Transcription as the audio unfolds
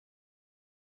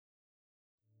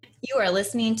You are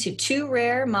listening to Two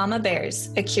Rare Mama Bears,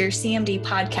 a Cure CMD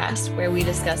podcast where we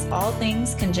discuss all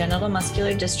things congenital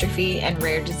muscular dystrophy and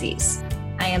rare disease.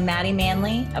 I am Maddie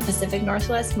Manley, a Pacific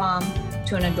Northwest mom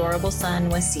to an adorable son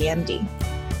with CMD.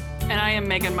 And I am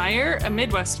Megan Meyer, a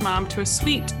Midwest mom to a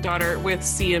sweet daughter with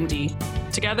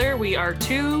CMD. Together, we are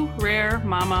Two Rare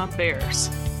Mama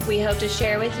Bears. We hope to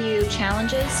share with you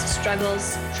challenges,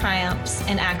 struggles, triumphs,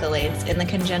 and accolades in the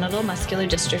congenital muscular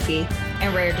dystrophy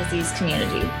and rare disease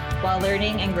community while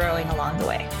learning and growing along the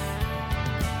way.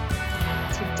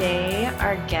 Today,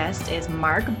 our guest is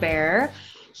Mark Bear.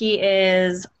 He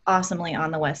is awesomely on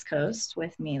the West Coast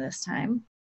with me this time.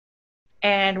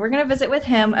 And we're going to visit with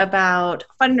him about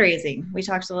fundraising. We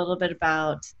talked a little bit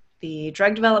about the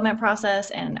drug development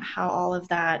process and how all of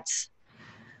that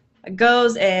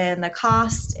goes and the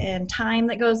cost and time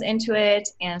that goes into it.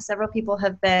 And several people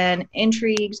have been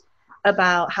intrigued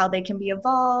about how they can be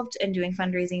involved in doing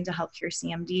fundraising to help cure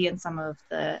CMD and some of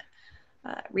the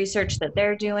research that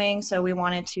they're doing. So we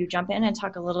wanted to jump in and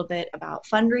talk a little bit about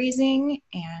fundraising.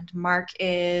 And Mark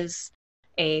is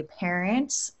a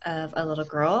parent of a little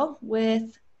girl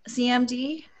with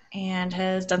CMD and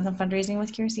has done some fundraising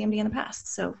with Cure CMD in the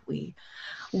past. So we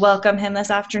welcome him this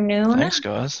afternoon. Thanks,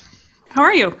 guys. How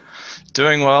are you?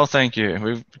 Doing well, thank you.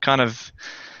 We've kind of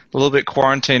a little bit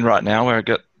quarantined right now. We're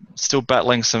still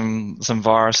battling some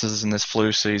viruses in this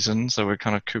flu season, so we're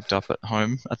kind of cooped up at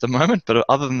home at the moment. But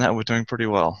other than that, we're doing pretty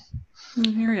well.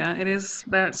 Here, yeah, it is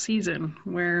that season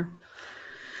where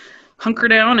hunker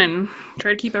down and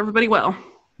try to keep everybody well.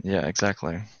 Yeah,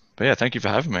 exactly. But yeah, thank you for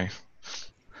having me.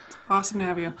 Awesome to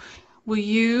have you. Will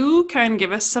you kind of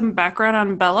give us some background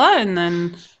on Bella, and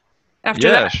then after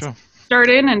that, sure. Start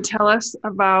in and tell us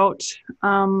about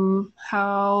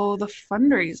how the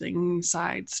fundraising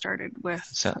side started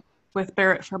with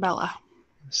Barrett for Bella.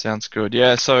 Sounds good.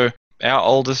 Yeah, so our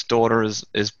oldest daughter is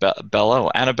Bella,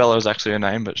 or Annabella is actually her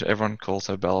name, but everyone calls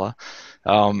her Bella.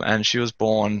 And she was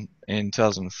born in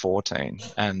 2014.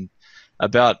 And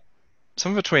about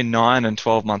somewhere between 9 and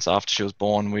 12 months after she was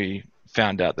born, we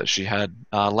found out that she had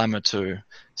LAMA2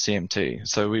 CMT.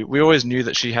 So we always knew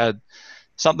that she had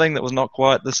something that was not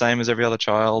quite the same as every other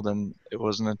child, and it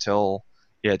wasn't until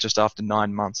just after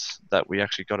 9 months that we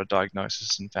actually got a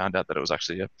diagnosis and found out that it was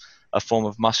actually a form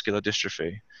of muscular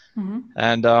dystrophy. Mm-hmm.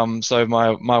 And so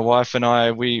my wife and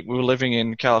I, we were living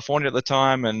in California at the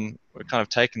time, and we're kind of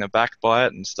taken aback by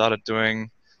it and started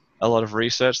doing a lot of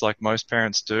research like most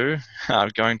parents do,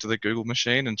 going to the Google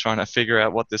machine and trying to figure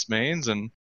out what this means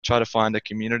and try to find a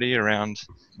community around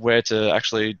where to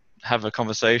actually have a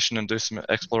conversation and do some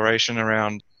exploration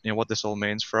around what this all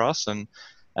means for us. And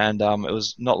it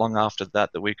was not long after that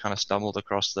we kind of stumbled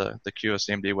across the Cure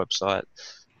CMD website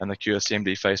and the Cure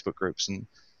CMD Facebook groups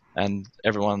and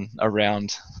everyone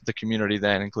around the community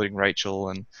then, including Rachel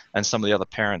and some of the other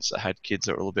parents that had kids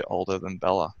that were a little bit older than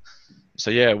Bella.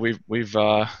 So yeah, we've Bella's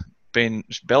going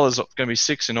to be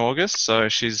 6 in August, so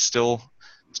she's still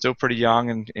pretty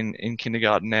young and in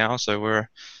kindergarten now. So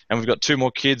we've got 2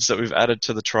 more kids that we've added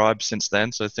to the tribe since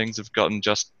then. So things have gotten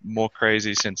just more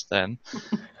crazy since then.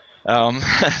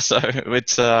 So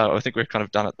it's I think we're kind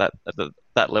of done at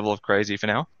that level of crazy for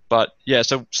now. But yeah,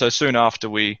 so soon after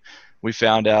we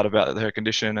found out about her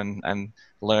condition and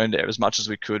learned as much as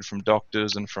we could from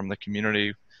doctors and from the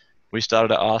community, we started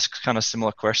to ask kind of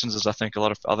similar questions as I think a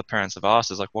lot of other parents have asked,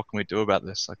 is like, what can we do about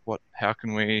this? Like, how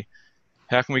can we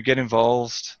get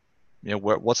involved?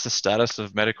 What's the status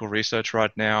of medical research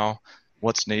right now?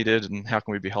 What's needed, and how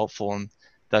can we be helpful? And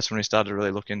that's when we started to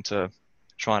really look into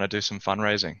trying to do some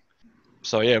fundraising.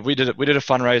 So yeah, we did a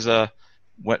fundraiser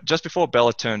just before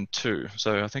Bella turned 2.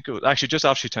 So I think it was actually just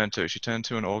after she turned 2. She turned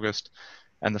 2 in August,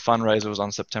 and the fundraiser was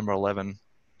on September 11,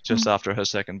 just after her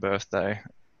 2nd birthday.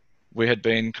 We had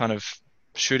been kind of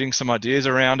shooting some ideas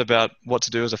around about what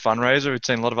to do as a fundraiser. We'd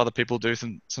seen a lot of other people do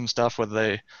some stuff, whether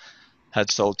they had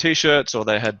sold t-shirts or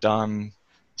they had done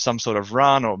some sort of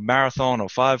run or marathon or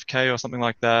 5K or something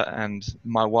like that. And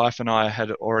my wife and I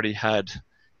had already had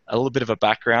a little bit of a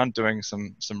background doing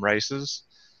some races.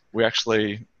 We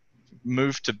actually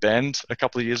moved to Bend a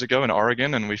couple of years ago in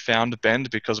Oregon, and we found Bend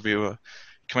because we were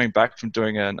coming back from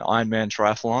doing an Ironman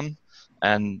triathlon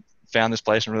and found this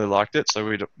place and really liked it.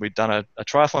 So we'd done a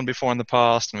triathlon before in the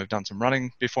past, and we've done some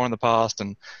running before in the past,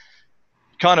 and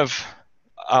kind of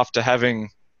after having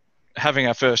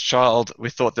our first child, we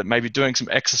thought that maybe doing some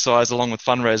exercise along with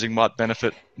fundraising might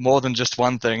benefit more than just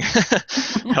one thing.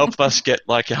 Help us get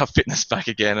like our fitness back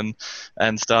again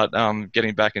and start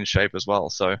getting back in shape as well.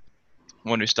 So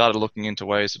when we started looking into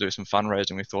ways to do some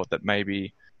fundraising, we thought that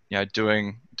maybe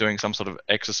doing some sort of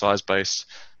exercise-based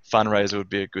fundraiser would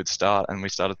be a good start, and we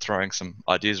started throwing some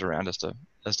ideas around as to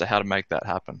as to how to make that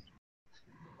happen.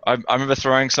 I remember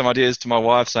throwing some ideas to my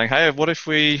wife saying, hey, what if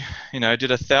we, did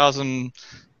 1,000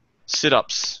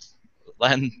 sit-ups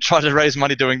and try to raise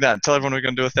money doing that? Tell everyone we're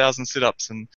going to do 1,000 sit-ups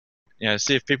and,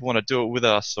 see if people want to do it with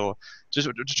us, or just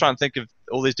try and think of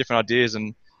all these different ideas.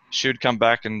 And she would come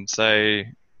back and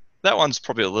say, that one's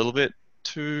probably a little bit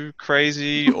too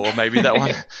crazy, or maybe that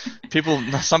one,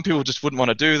 some people just wouldn't want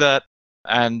to do that.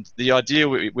 And the idea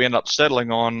we ended up settling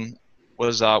on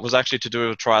was actually to do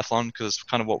a triathlon, because it's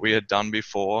kind of what we had done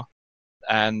before.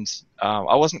 And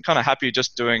I wasn't kind of happy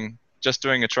just doing a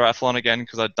triathlon again,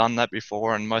 because I'd done that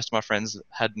before, and most of my friends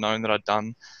had known that I'd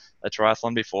done a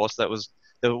triathlon before, so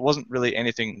there wasn't really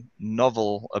anything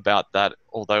novel about that,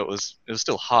 although it was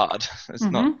still hard. It's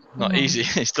not easy.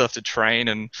 You still have to train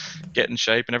and get in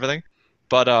shape and everything.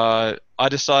 But I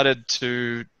decided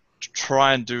to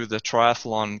try and do the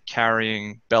triathlon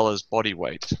carrying Bella's body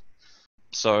weight.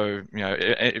 So,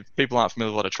 if people aren't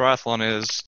familiar with what a triathlon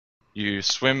is, you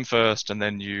swim first, and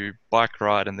then you bike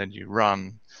ride, and then you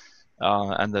run.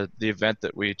 And the event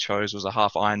that we chose was a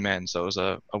half Ironman. So it was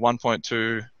a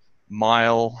 1.2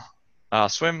 mile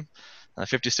swim, a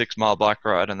 56-mile bike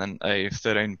ride, and then a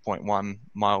 13.1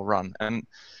 mile run. And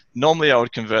normally I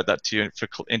would convert that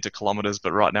into kilometers,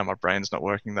 but right now my brain's not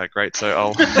working that great, so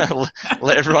I'll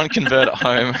let everyone convert at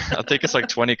home. I think it's like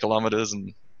 20 kilometers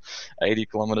and 80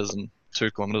 kilometers and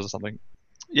 2 kilometers or something.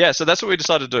 Yeah, so that's what we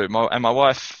decided to do. My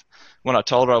wife, when I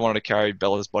told her I wanted to carry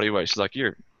Bella's body weight, she's like,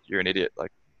 "You're an idiot.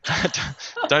 Like,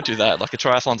 don't do that. Like, a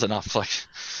triathlon's enough. Like,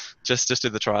 just do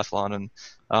the triathlon."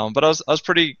 And but I was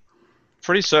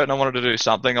pretty certain I wanted to do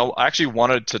something. I actually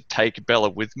wanted to take Bella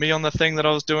with me on the thing that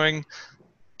I was doing,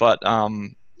 but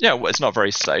it's not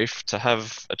very safe to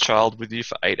have a child with you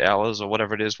for 8 hours or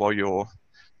whatever it is while you're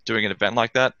doing an event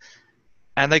like that.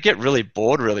 And they get really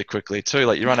bored really quickly too.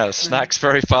 Like, you run out of snacks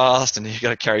very fast, and you got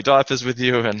to carry diapers with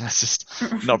you, and that's just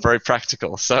not very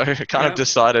practical. So I kind of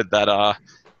decided that,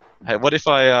 hey, what if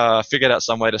I figured out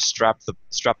some way to strap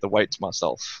the weight to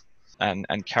myself and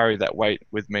carry that weight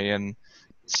with me, and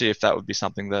see if that would be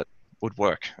something that would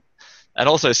work, and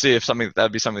also see if that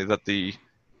would be something that the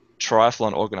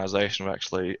triathlon organization would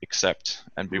actually accept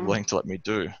and be willing to let me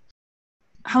do.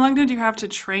 How long did you have to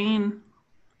train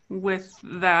with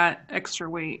that extra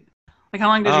weight? Like, how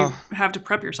long did you have to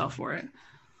prep yourself for it?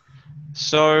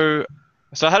 So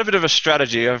I had a bit of a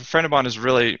strategy. A friend of mine is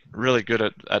really, really good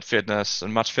at fitness,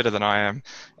 and much fitter than I am.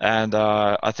 And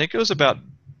I think it was about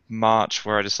March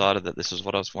where I decided that this is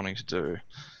what I was wanting to do.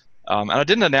 And I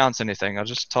didn't announce anything. I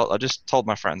just told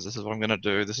my friends, this is what I'm going to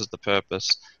do. This is the purpose.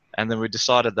 And then we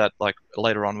decided that, like,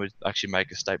 later on we'd actually make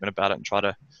a statement about it and try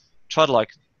to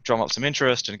like drum up some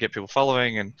interest and get people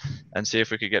following, and see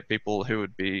if we could get people who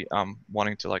would be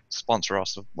wanting to, like, sponsor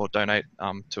us or donate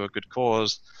to a good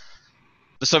cause.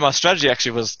 So my strategy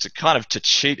actually was to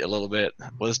cheat a little bit,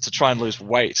 was to try and lose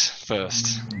weight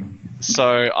first.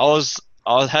 So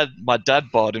I had my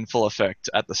dad bod in full effect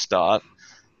at the start,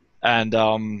 and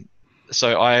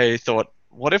so I thought,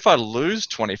 what if I lose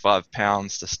 25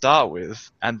 pounds to start with,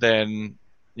 and then,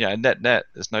 net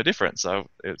there's no difference. So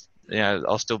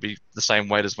I'll still be the same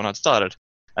weight as when I started.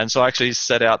 And so I actually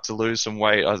set out to lose some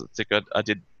weight. I think I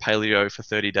did paleo for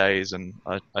 30 days, and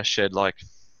I shed like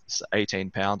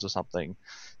 18 pounds or something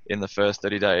in the first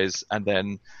 30 days. And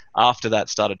then after that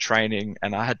started training,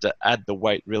 and I had to add the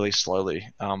weight really slowly,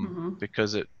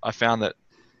 because I found that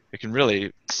it can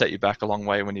really set you back a long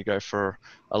way when you go for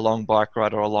a long bike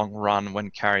ride or a long run when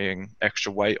carrying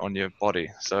extra weight on your body.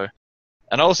 So,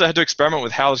 and I also had to experiment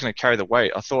with how I was going to carry the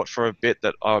weight. I thought for a bit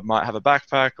that I might have a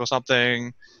backpack or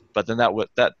something, but then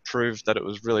that proved that it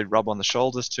was really rub on the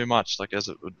shoulders too much, like as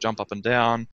it would jump up and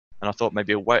down. And I thought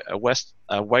maybe a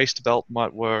waist belt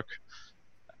might work.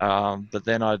 But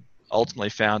then I ultimately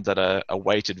found that a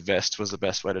weighted vest was the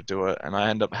best way to do it. And I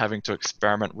ended up having to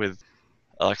experiment with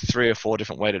like 3 or 4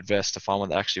 different weighted vests to find one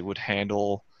that actually would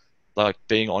handle, like,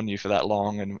 being on you for that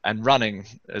long, and running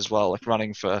as well. Like,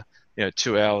 running for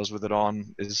 2 hours with it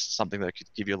on is something that could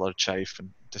give you a lot of chafe and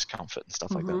discomfort and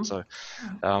stuff like that. So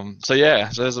so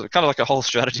there's kind of like a whole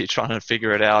strategy trying to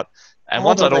figure it out. And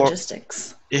all the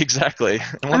logistics. Exactly.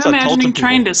 And once I'm imagining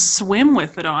trying to swim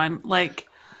with it on, like,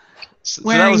 so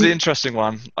that was the interesting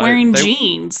one. Wearing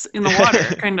jeans in the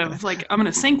water, kind of like, I'm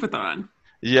going to sink with it on.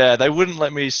 Yeah, they wouldn't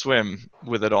let me swim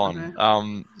with it on.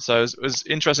 Okay. So it was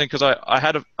interesting because I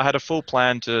had a full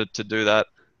plan to do that,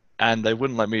 and they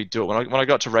wouldn't let me do it. When I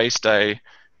got to race day,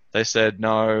 they said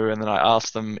no, and then I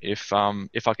asked them if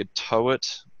I could tow it.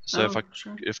 So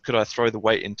could I throw the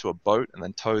weight into a boat and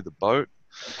then tow the boat?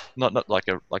 not like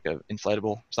a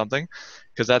inflatable something,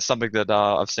 because that's something that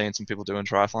I've seen some people do in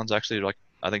triathlons actually. Like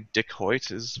I think Dick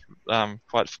Hoyt is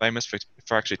quite famous for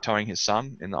actually towing his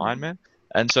son in the Ironman,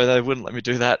 and so they wouldn't let me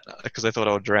do that because they thought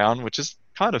I would drown, which is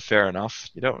kind of fair enough.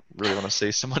 You don't really want to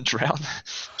see someone drown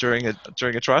during a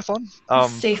triathlon.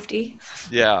 Safety.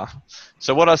 Yeah.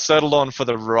 So what I settled on for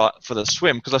the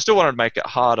swim, because I still wanted to make it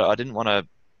harder. I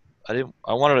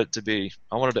wanted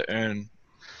to earn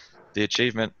the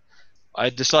achievement. I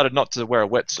decided not to wear a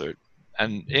wetsuit.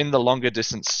 And in the longer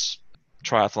distance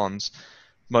triathlons,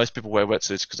 most people wear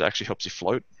wetsuits because it actually helps you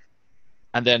float.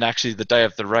 And then actually the day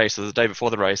of the race, or the day before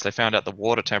the race, they found out the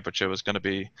water temperature was going to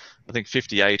be, I think,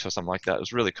 58 or something like that. It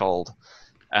was really cold.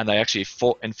 And they actually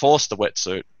enforced the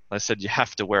wetsuit. They said you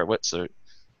have to wear a wetsuit.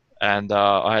 And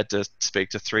I had to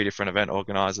speak to 3 different event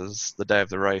organizers the day of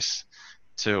the race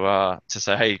to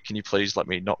say, hey, can you please let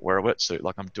me not wear a wetsuit?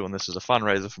 Like, I'm doing this as a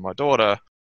fundraiser for my daughter.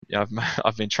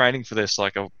 I've been training for this.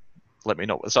 Like, let me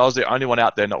not. So I was the only one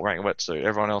out there not wearing a wetsuit.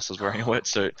 Everyone else was wearing a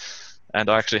wetsuit, and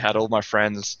I actually had all my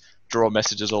friends draw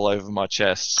messages all over my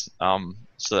chest,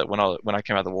 so that when I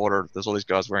came out of the water, there's all these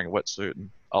guys wearing a wetsuit, and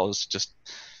I was just,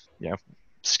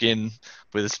 skin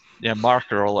with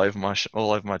marker all over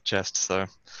my chest. So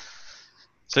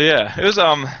yeah, it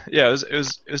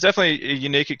was definitely a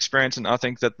unique experience, and I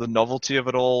think that the novelty of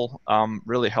it all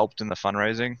really helped in the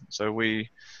fundraising. So we'd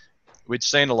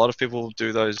seen a lot of people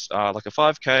do those like a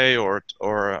 5K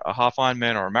or a half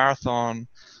Ironman or a marathon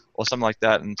or something like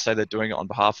that, and say they're doing it on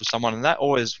behalf of someone, and that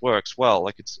always works well.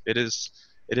 Like it is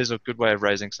a good way of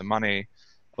raising some money,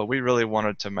 but we really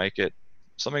wanted to make it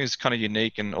something that's kind of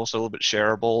unique and also a little bit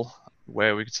shareable,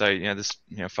 where we could say, this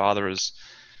father is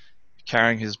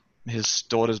carrying his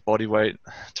daughter's body weight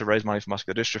to raise money for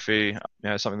muscular dystrophy,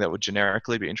 something that would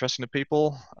generically be interesting to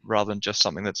people rather than just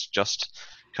something that's just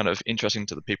kind of interesting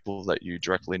to the people that you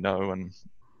directly know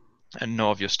and know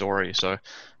of your story. So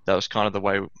that was kind of the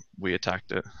way we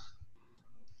attacked it.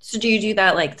 So do you do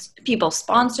that, like people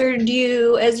sponsored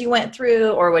you as you went through,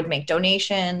 or would make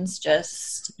donations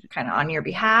just kind of on your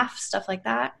behalf, stuff like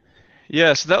that?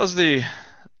 Yeah, so that was the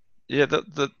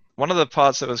one of the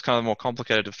parts that was kind of more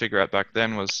complicated to figure out back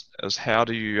then was how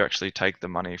do you actually take the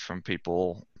money from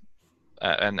people,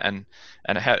 and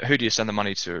who do you send the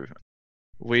money to?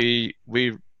 We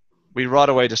right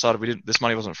away decided this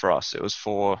money wasn't for us. It was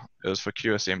for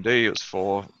QSMD.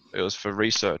 It was for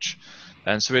research,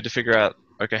 and so we had to figure out,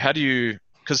 okay, how do you,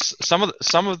 because some of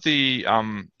the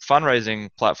fundraising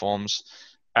platforms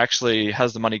actually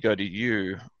has the money go to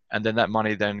you, and then that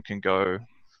money then can go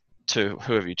to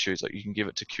whoever you choose. Like, you can give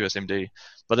it to QSMD,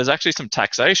 but there's actually some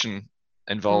taxation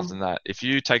involved in that. If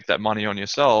you take that money on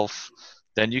yourself,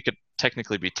 then you could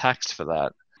technically be taxed for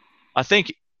that. I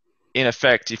think in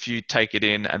effect, if you take it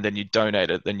in and then you donate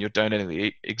it, then you're donating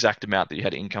the exact amount that you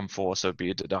had income for, so it'd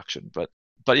be a deduction.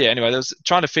 But yeah, anyway, there's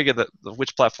trying to figure that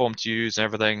which platform to use and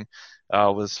everything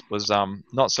was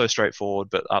not so straightforward.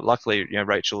 But luckily,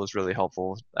 Rachel was really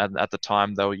helpful. And at the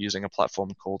time, they were using a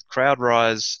platform called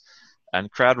CrowdRise,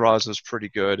 and CrowdRise was pretty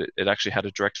good. It actually had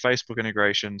a direct Facebook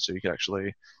integration, so you could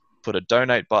actually put a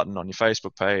donate button on your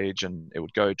Facebook page, and it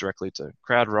would go directly to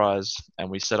CrowdRise. And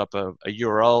we set up a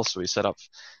URL, so we set up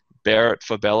Barrett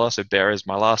for Bella. So Bear is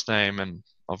my last name, and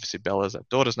obviously Bella is our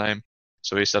daughter's name.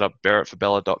 So we set up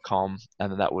barrettforbella.com,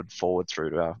 and then that would forward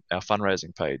through to our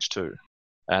fundraising page too.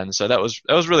 And so that was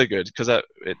really good, because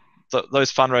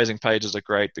those fundraising pages are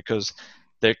great because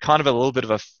they're kind of a little bit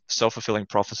of a self-fulfilling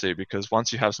prophecy, because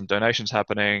once you have some donations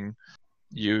happening,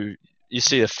 you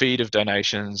see a feed of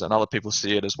donations, and other people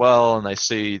see it as well, and they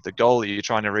see the goal that you're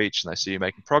trying to reach, and they see you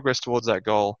making progress towards that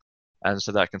goal. And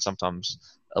so that can sometimes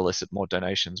elicit more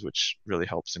donations, which really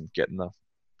helps in getting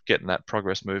that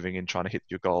progress moving and trying to hit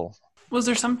your goal. Was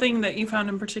there something that you found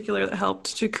in particular that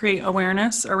helped to create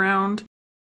awareness around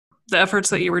the efforts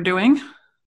that you were doing?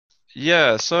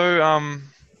 Yeah, so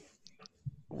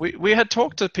we had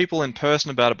talked to people in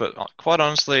person about it, but quite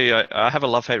honestly, I have a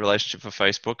love-hate relationship for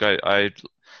Facebook.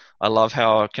 I love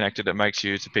how connected it makes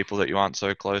you to people that you aren't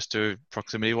so close to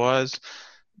proximity-wise.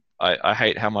 I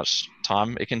hate how much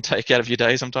time it can take out of your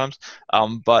day sometimes.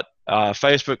 But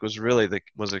Facebook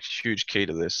was a huge key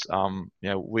to this.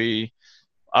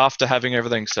 After having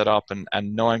everything set up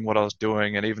and knowing what I was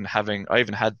doing, and I even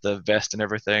had the vest and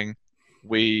everything,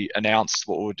 we announced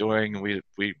what we were doing.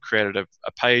 We created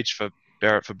a page for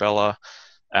Barrett for Bella,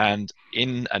 and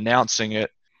in announcing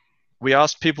it, we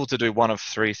asked people to do one of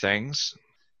 3 things.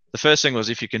 The first thing was,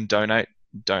 if you can donate.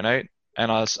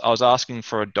 And I was asking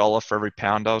for $1 for every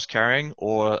pound I was carrying,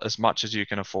 or as much as you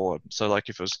can afford. So like,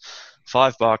 if it was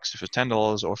 $5, if it was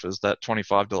 $10, or if it was that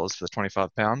 $25 for the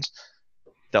 25 pounds,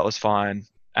 that was fine.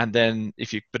 And then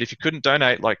if you couldn't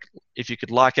donate, like if you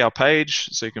could like our page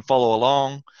so you can follow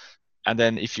along, and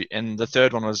then and the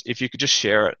third one was if you could just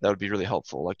share it, that would be really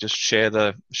helpful. Like just share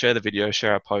the video,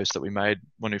 share our post that we made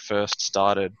when we first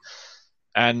started,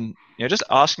 and just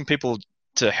asking people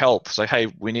to help. Say, hey,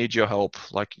 we need your help.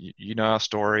 Like you know our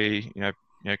story.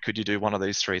 Could you do one of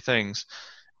these three things?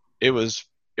 It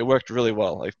worked really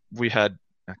well. Like we had,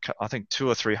 I think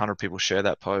 200 or 300 people share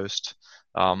that post.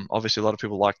 Obviously, a lot of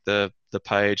people liked the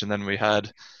page, and then we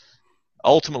had.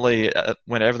 Ultimately,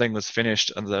 when everything was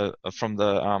finished and from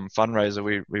the fundraiser,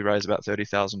 we raised about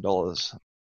 $30,000,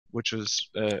 which was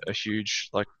a huge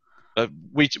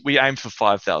we aimed for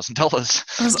 $5,000. That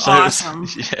was awesome.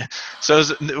 Yeah, so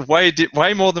it was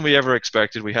way more than we ever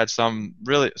expected. We had some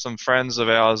friends of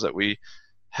ours that we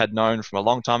had known from a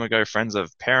long time ago, friends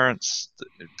of parents.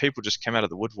 People just came out of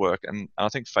the woodwork, and I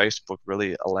think Facebook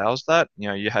really allows that.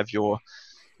 You have your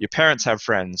parents have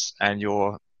friends, and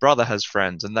your brother has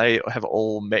friends, and they have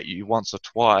all met you once or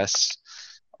twice,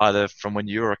 either from when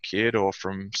you were a kid or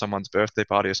from someone's birthday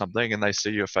party or something, and they see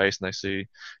your face and they see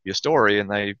your story, and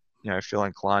they feel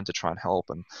inclined to try and help.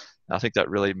 And I think that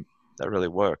really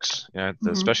works.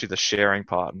 Especially the sharing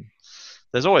part. And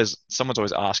someone's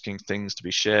always asking things to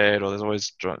be shared, or there's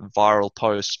always viral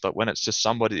posts. But when it's just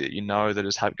somebody that that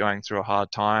is going through a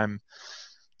hard time,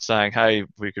 saying, hey,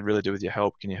 we could really do with your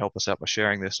help. Can you help us out by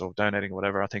sharing this or donating or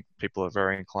whatever? I think people are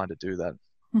very inclined to do that.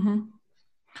 Mm-hmm.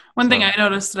 One thing I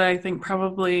noticed that I think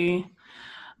probably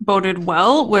boded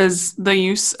well was the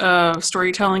use of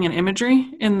storytelling and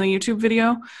imagery in the YouTube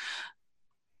video.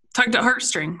 Tugged at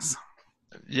heartstrings.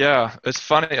 Yeah, it's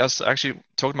funny. I was actually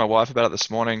talking to my wife about it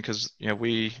this morning because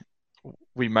we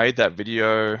made that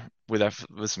video with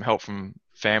some help from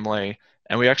family,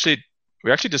 and we actually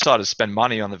decided to spend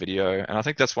money on the video. And I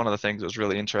think that's one of the things that was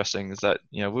really interesting is that,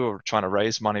 we were trying to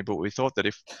raise money, but we thought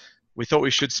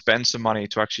we should spend some money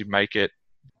to actually make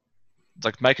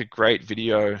a great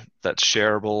video that's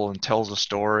shareable and tells a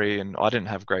story. And I didn't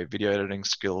have great video editing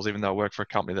skills, even though I work for a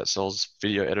company that sells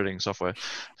video editing software.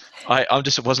 I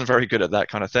wasn't very good at that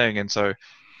kind of thing. And so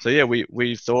yeah,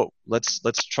 we thought let's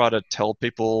try to tell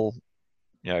people,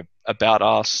 about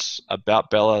us,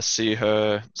 about Bella, see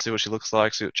what she looks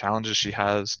like, see what challenges she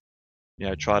has,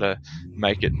 try to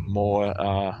make it more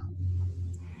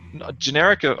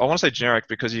generic. I want to say generic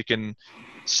because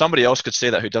somebody else could see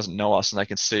that who doesn't know us, and they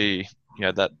can see,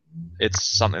 that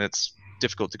it's something that's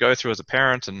difficult to go through as a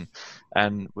parent,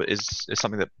 and is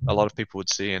something that a lot of people would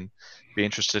see and be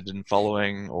interested in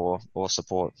following or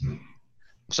support.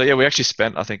 So yeah, we actually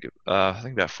spent I think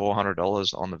about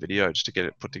 $400 on the video just to get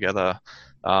it put together.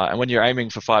 And when you're aiming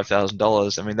for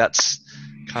 $5,000, I mean that's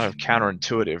kind of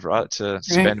counterintuitive, right? To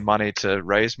spend money to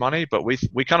raise money, but we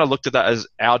kind of looked at that as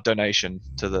our donation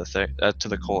to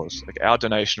the cause. Like our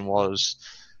donation was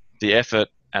the effort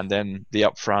and then the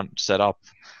upfront setup,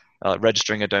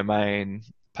 registering a domain,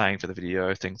 paying for the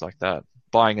video, things like that,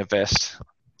 buying a vest,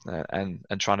 and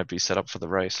trying to be set up for the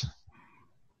race.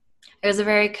 It was a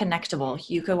very connectable.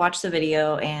 You could watch the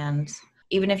video, and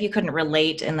even if you couldn't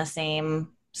relate in the same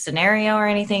scenario or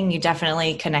anything, you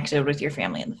definitely connected with your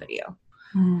family in the video.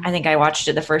 I think I watched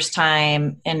it the first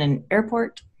time in an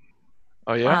airport.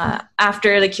 Oh yeah.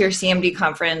 After the Cure CMD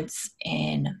conference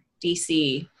in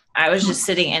DC, I was just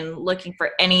sitting and looking for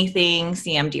anything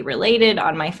CMD related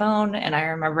on my phone, and I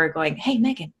remember going, "Hey,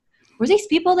 Megan, were these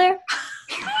people there?"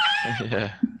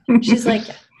 Yeah. She's like,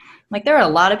 there are a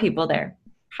lot of people there.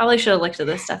 Probably should have looked at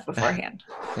this stuff beforehand.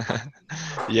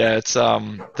 Yeah, it's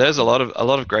there's a lot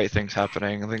of great things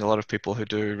happening. I think a lot of people who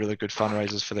do really good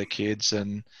fundraisers for their kids,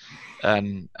 and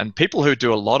people who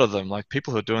do a lot of them, like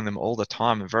people who are doing them all the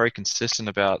time and very consistent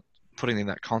about putting in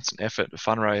that constant effort to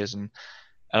fundraise. And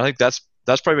I think that's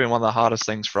probably been one of the hardest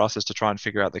things for us, is to try and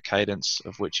figure out the cadence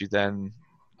of which you then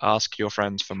ask your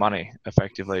friends for money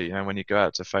effectively. When you go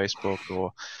out to Facebook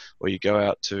or you go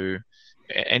out to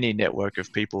any network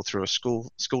of people through a school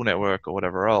network or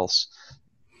whatever else,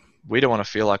 we don't want to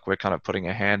feel like we're kind of putting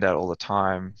a hand out all the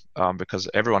time, because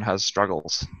everyone has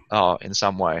struggles in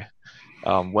some way,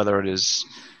 whether it is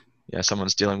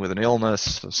someone's dealing with an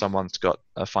illness, or someone's got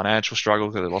a financial struggle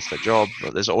because they lost their job.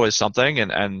 But there's always something,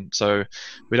 and so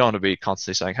we don't want to be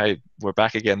constantly saying, hey, we're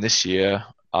back again this year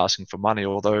asking for money,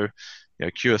 although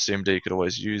Cure CMD could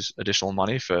always use additional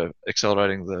money for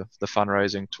accelerating the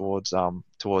fundraising towards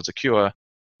a cure.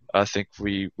 I think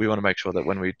we want to make sure that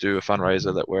when we do a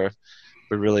fundraiser that we're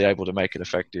really able to make it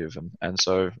effective. And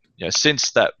so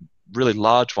since that really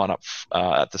large one up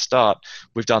at the start,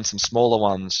 we've done some smaller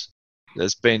ones.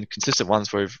 There's been consistent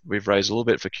ones where we've raised a little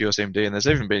bit for Cure CMD, and there's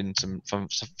even been some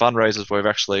fundraisers where we've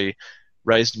actually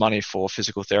raised money for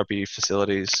physical therapy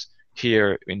facilities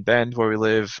here in Bend where we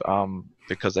live,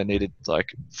 because they needed like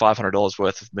 $500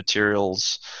 worth of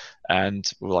materials, and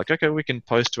we were like, okay, we can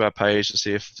post to our page to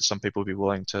see if some people would be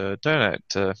willing to donate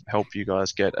to help you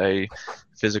guys get a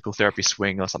physical therapy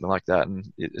swing or something like that.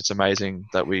 And it's amazing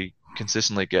that we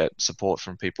consistently get support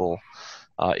from people,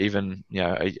 even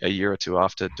a year or two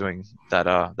after doing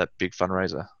that big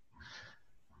fundraiser.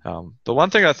 But one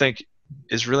thing I think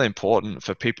is really important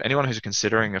for people, anyone who's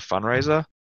considering a fundraiser,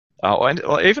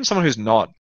 or even someone who's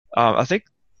not, I think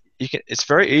it's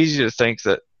very easy to think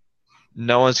that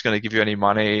no one's going to give you any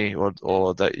money,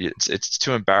 or that it's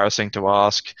too embarrassing to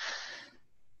ask.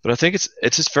 But I think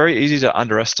it's just very easy to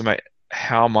underestimate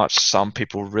how much some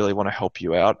people really want to help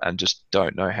you out and just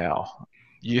don't know how.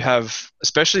 You have,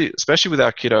 especially with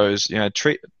our kiddos,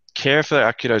 care for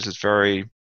our kiddos is very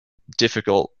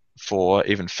difficult for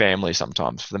even families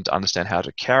sometimes, for them to understand how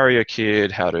to carry a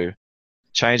kid, how to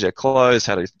change their clothes,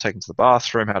 how to take them to the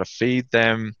bathroom, how to feed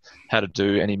them, how to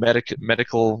do any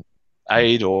medical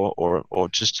aid or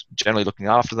just generally looking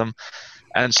after them.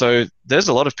 And so there's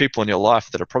a lot of people in your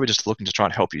life that are probably just looking to try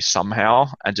and help you somehow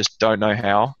and just don't know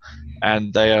how,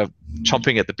 and they are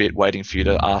chomping at the bit waiting for you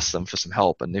to ask them for some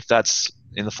help. And if that's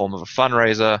in the form of a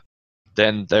fundraiser,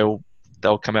 then they'll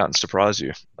come out and surprise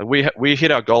you. Like we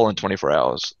hit our goal in 24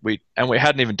 hours. We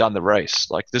hadn't even done the race.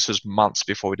 Like, this was months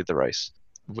before we did the race.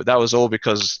 That was all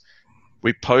because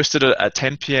we posted it at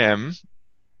 10 p.m.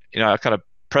 I kind of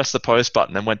pressed the post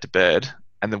button and went to bed,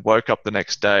 and then woke up the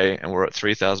next day and we're at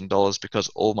 $3,000 because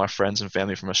all my friends and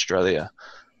family from Australia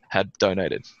had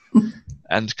donated.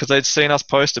 And because they'd seen us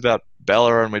post about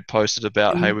Bella, and we'd posted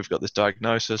about, hey, we've got this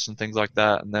diagnosis and things like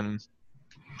that. And then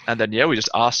we just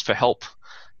asked for help,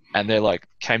 and they like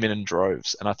came in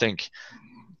droves. And I think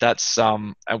that's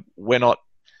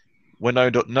we're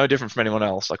no different from anyone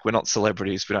else. Like, we're not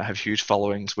celebrities. We don't have huge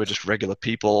followings. We're just regular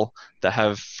people that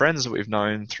have friends that we've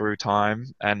known through time.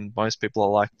 And most people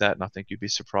are like that. And I think you'd be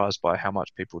surprised by how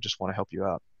much people just want to help you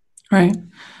out. Right.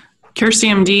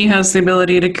 CureCMD has the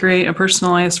ability to create a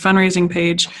personalized fundraising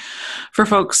page for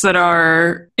folks that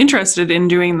are interested in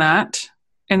doing that.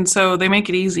 And so they make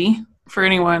it easy for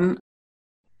anyone.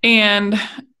 And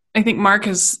I think Mark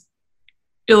has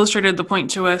illustrated the point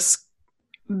to us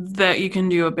that you can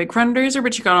do a big fundraiser,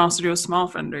 but you can also do a small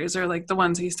fundraiser, like the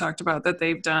ones he's talked about that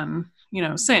they've done,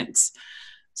 since.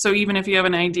 So even if you have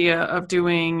an idea of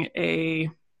doing a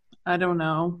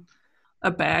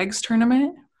bags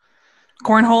tournament,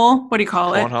 cornhole, what do you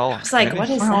call it? Cornhole. It's like, what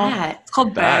is Cornhole. that? It's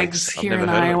called bags I've here never in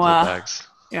heard of it called Iowa. bags.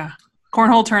 Yeah,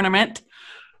 cornhole tournament,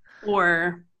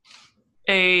 or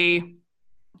a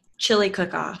Chili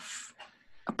cook-off.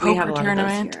 a poker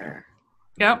tournament.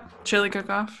 Yep, chili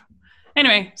cook-off.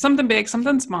 Anyway, something big,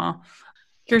 something small.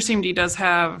 CureCMD does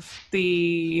have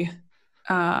the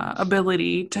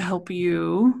ability to help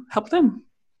them.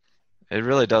 It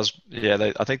really does.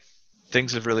 Yeah, I think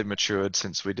things have really matured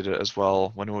since we did it as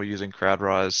well. When we were using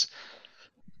CrowdRise,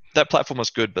 that platform was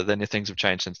good, but then things have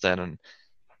changed since then. And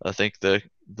I think the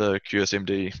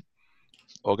CureCMD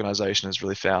organization has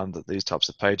really found that these types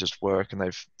of pages work, and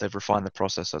they've refined the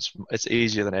process. It's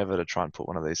easier than ever to try and put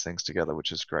one of these things together,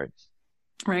 which is great.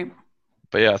 Right.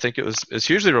 But yeah, I think it's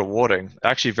hugely rewarding,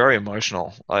 actually very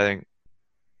emotional. I think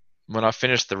when I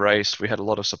finished the race, we had a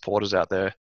lot of supporters out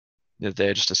there. They're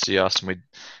there just to see us, and we'd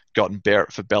gotten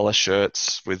for Bella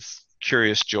shirts with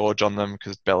Curious George on them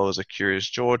because Bella was a Curious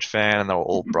George fan, and they were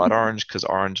all bright orange because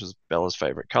orange was Bella's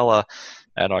favorite color.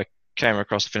 And I came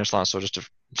across the finish line, saw just a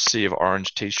sea of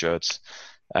orange t-shirts,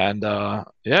 and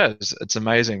it's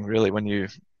amazing, really, when you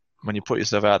put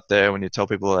yourself out there, when you tell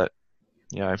people that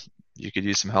you could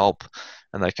use some help,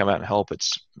 and they come out and help.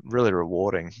 It's really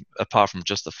rewarding, apart from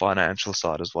just the financial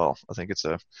side as well. I think it's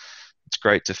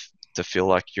great to feel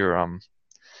like you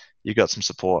got some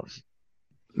support.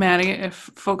 Maddie, if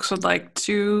folks would like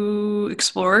to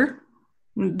explore,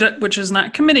 which is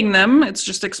not committing them, it's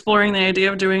just exploring the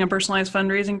idea of doing a personalized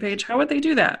fundraising page, how would they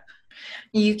do that?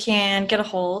 You can get a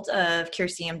hold of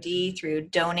CureCMD through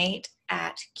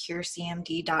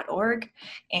donate@curecmd.org,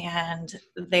 and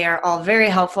they are all very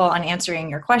helpful on answering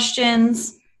your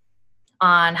questions,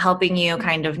 on helping you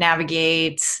kind of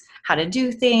navigate how to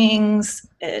do things.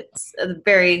 It's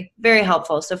very, very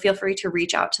helpful. So feel free to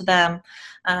reach out to them.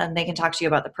 They can talk to you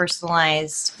about the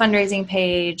personalized fundraising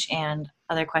page and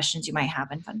other questions you might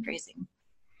have in fundraising.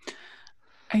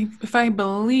 I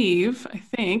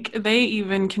think they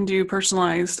even can do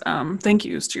personalized thank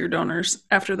yous to your donors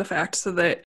after the fact, so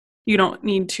that you don't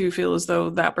need to feel as though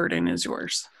that burden is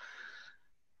yours.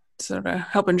 So to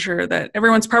help ensure that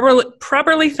everyone's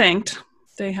properly thanked,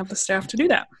 they have the staff to do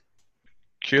that.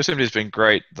 QSMD has been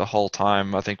great the whole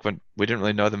time. I think when we didn't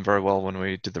really know them very well when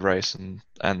we did the race, and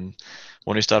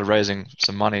when we started raising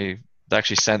some money, they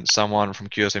actually sent someone from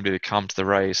QSMD to come to the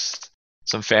race.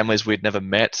 Some families we'd never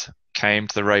met came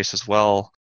to the race as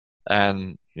well,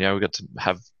 and we got to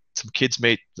have some kids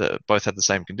meet that both had the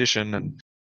same condition, and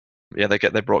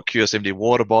they brought QSMD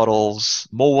water bottles,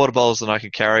 more water bottles than I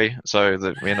could carry, so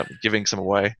that we ended up giving some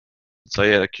away. So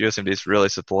the QSMD is really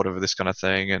supportive of this kind of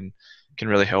thing and can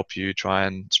really help you try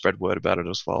and spread word about it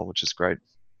as well, which is great.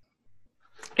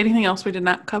 Anything else we did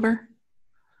not cover?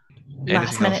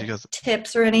 Last minute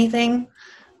tips or anything?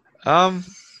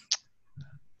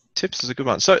 Tips is a good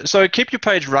one. So keep your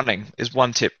page running is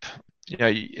one tip.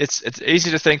 It's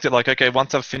easy to think that, like, okay,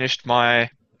 once I've finished my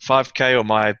 5K or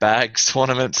my bags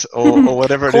tournament or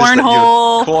whatever it is that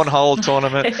cornhole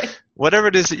tournament, whatever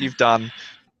it is that you've done.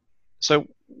 So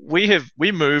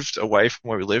we moved away from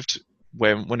where we lived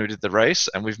when we did the race,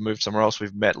 and we've moved somewhere else.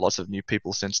 We've met lots of new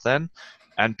people since then,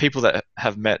 and people that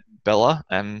have met Bella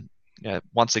and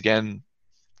once again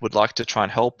would like to try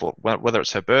and help, or whether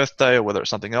it's her birthday or whether it's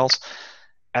something else.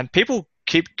 And people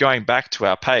keep going back to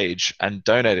our page and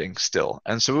donating still.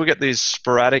 And so we'll get these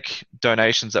sporadic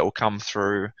donations that will come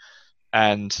through,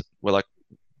 and we're like,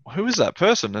 who is that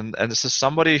person? And this is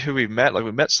somebody who we met. Like,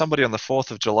 we met somebody on the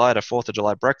 4th of July at a 4th of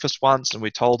July breakfast once, and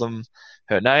we told them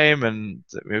her name, and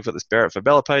we've got this Bear It for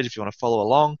Bella page if you want to follow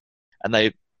along.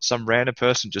 And some random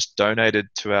person just donated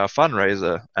to our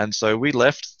fundraiser. And so we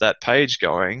left that page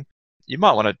going. You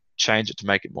might want to change it to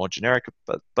make it more generic,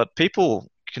 but people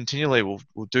continually will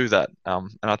do that.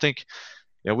 And I think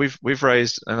we've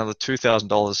raised another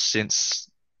 $2,000 since,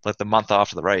 like, the month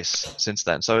after the race since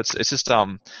then. So it's just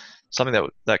something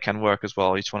that can work as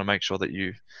well. You just want to make sure that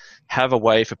you have a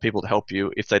way for people to help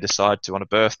you if they decide to on a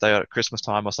birthday or at Christmas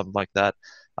time or something like that.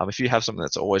 If you have something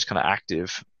that's always kind of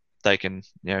active, they can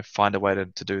find a way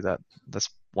to do that. That's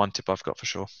one tip I've got for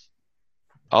sure.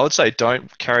 I would say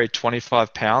don't carry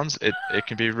 25 pounds. It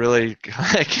can be really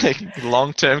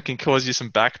long term, can cause you some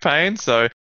back pain. So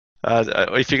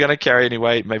if you're going to carry any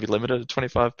weight, maybe limit it to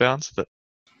 25 pounds. But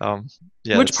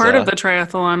which part of the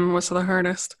triathlon was the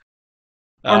hardest?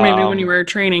 Or maybe when you were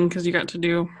training, because you got to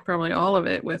do probably all of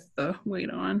it with the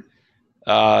weight on.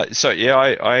 I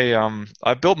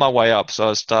built my way up. So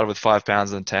I started with 5 pounds,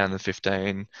 then 10, then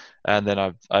 15, and then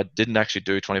I didn't actually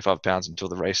do 25 pounds until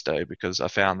the race day, because I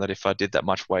found that if I did that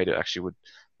much weight, it actually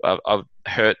I would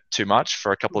hurt too much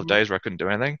for a couple of days where I couldn't do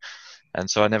anything, and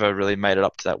so I never really made it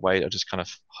up to that weight. I just kind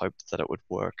of hoped that it would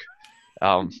work,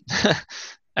 and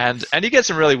you get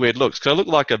some really weird looks, because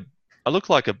I look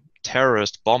like a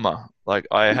terrorist bomber. Like,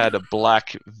 I had a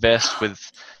black vest with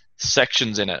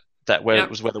sections in it it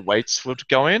was where the weights would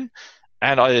go in,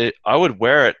 and I would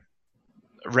wear it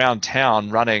around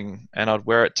town running, and I'd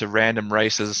wear it to random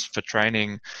races for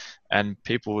training, and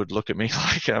people would look at me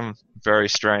like I'm very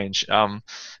strange.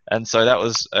 And so that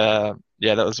was that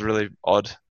was a really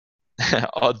odd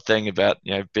thing about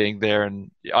being there,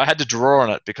 and I had to draw on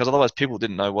it because otherwise people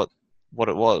didn't know what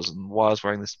it was and why I was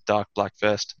wearing this dark black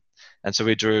vest. And so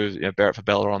we drew Bear It for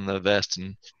Bella on the vest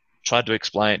and tried to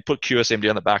explain, put QSMD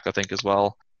on the back, I think, as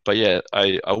well. But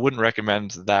I wouldn't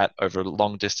recommend that over a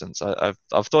long distance. I've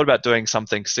thought about doing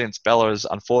something since. Bella is,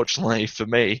 unfortunately for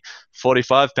me,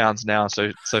 45 pounds now,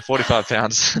 so 45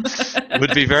 pounds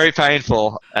would be very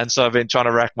painful. And so I've been trying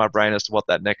to rack my brain as to what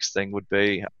that next thing would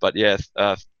be. But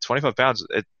 25 pounds,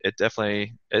 it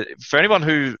definitely, for anyone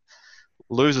who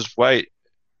loses weight,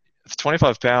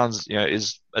 25 pounds,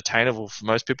 is attainable for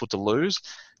most people to lose.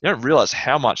 You don't realize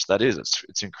how much that is.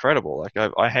 It's incredible.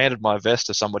 Like, I handed my vest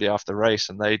to somebody after the race,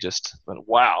 and they just went,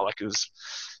 "Wow!" Like, it was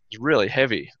really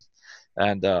heavy.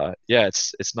 And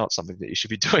it's not something that you should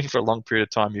be doing for a long period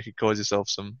of time. You could cause yourself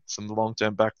some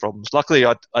long-term back problems. Luckily,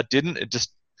 I didn't. It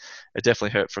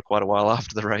definitely hurt for quite a while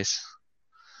after the race.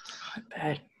 I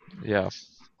bet. Yeah.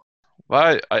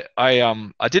 Well,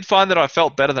 I did find that I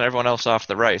felt better than everyone else after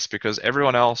the race, because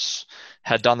everyone else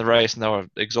had done the race and they were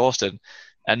exhausted,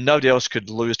 and nobody else could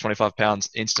lose 25 pounds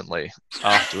instantly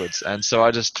afterwards. And so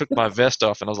I just took my vest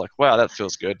off, and I was like, wow, that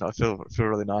feels good. I feel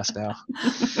really nice now.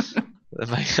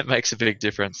 It makes a big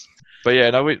difference. But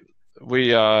yeah, no,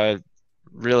 we are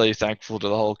really thankful to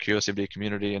the whole QSMD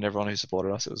community and everyone who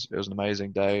supported us. It was an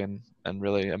amazing day, and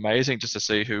really amazing just to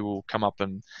see who will come up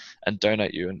and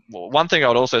donate you. And one thing I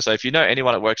would also say, if you know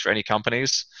anyone that works for any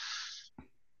companies,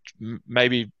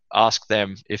 maybe ask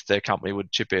them if their company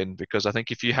would chip in, because I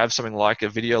think if you have something like a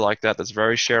video like that that's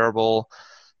very shareable,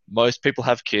 most people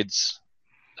have kids.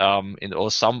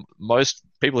 most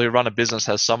people who run a business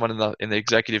has someone in the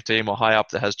executive team or high up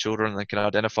that has children that can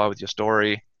identify with your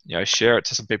story. Share it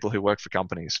to some people who work for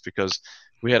companies, because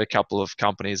we had a couple of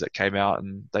companies that came out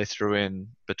and they threw in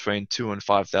between $2,000 and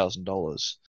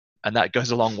 $5,000, and that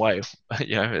goes a long way.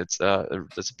 It's a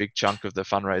big chunk of the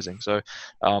fundraising. So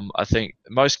I think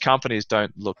most companies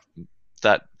don't look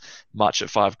that much at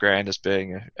 $5,000 as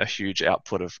being a huge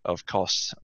output of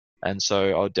costs, and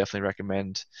so I would definitely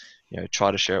recommend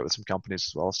try to share it with some companies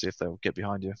as well, see if they'll get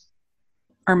behind you.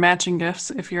 Or matching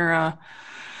gifts. If you're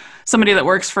somebody that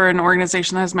works for an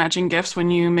organization that has matching gifts,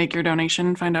 when you make your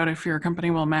donation, find out if your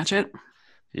company will match it.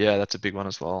 Yeah, that's a big one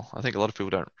as well. I think a lot of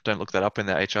people don't look that up in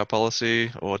their HR policy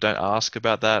or don't ask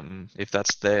about that, and if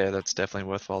that's there, that's definitely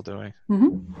worthwhile doing.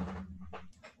 Mm-hmm.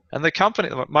 And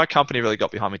my company really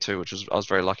got behind me too, I was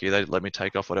very lucky. They let me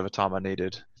take off whatever time I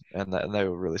needed, and they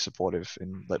were really supportive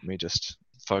in letting me just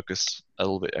focus a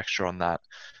little bit extra on that,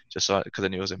 just so because I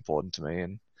knew it was important to me.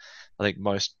 And I think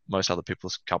most other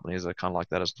people's companies are kind of like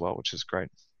that as well, which is great.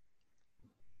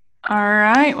 All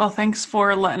right. Well, thanks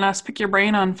for letting us pick your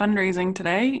brain on fundraising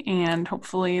today, and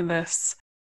hopefully this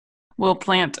will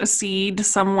plant a seed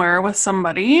somewhere with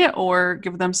somebody or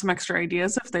give them some extra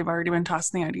ideas if they've already been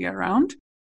tossing the idea around.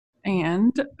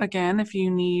 And again, if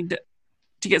you need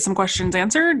to get some questions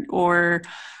answered, or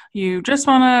you just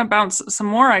want to bounce some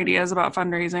more ideas about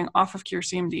fundraising off of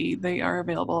CureCMD, they are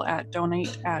available at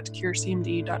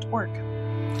donate@curecmd.org. All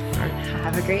right.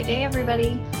 Have a great day,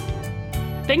 everybody.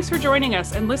 Thanks for joining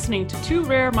us and listening to Two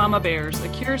Rare Mama Bears, a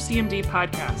CureCMD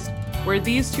podcast, where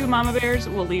these two mama bears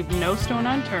will leave no stone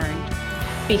unturned.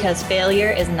 Because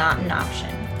failure is not an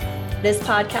option. This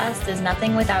podcast is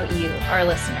nothing without you, our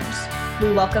listeners.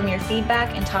 We welcome your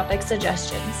feedback and topic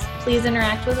suggestions. Please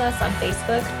interact with us on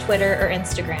Facebook, Twitter, or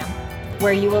Instagram,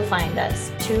 where you will find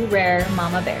us, Two Rare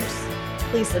Mama Bears.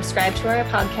 Please subscribe to our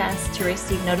podcast to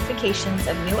receive notifications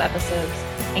of new episodes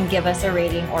and give us a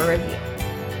rating or review.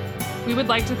 We would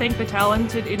like to thank the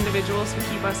talented individuals who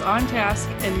keep us on task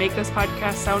and make this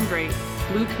podcast sound great,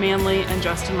 Luke Manley and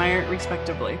Justin Meyer,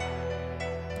 respectively.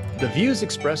 The views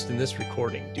expressed in this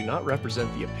recording do not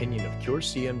represent the opinion of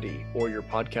CureCMD or your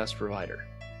podcast provider.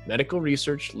 Medical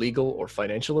research, legal, or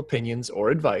financial opinions or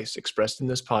advice expressed in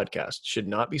this podcast should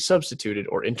not be substituted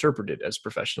or interpreted as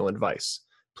professional advice.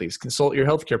 Please consult your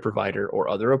healthcare provider or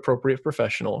other appropriate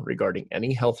professional regarding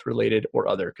any health-related or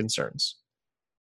other concerns.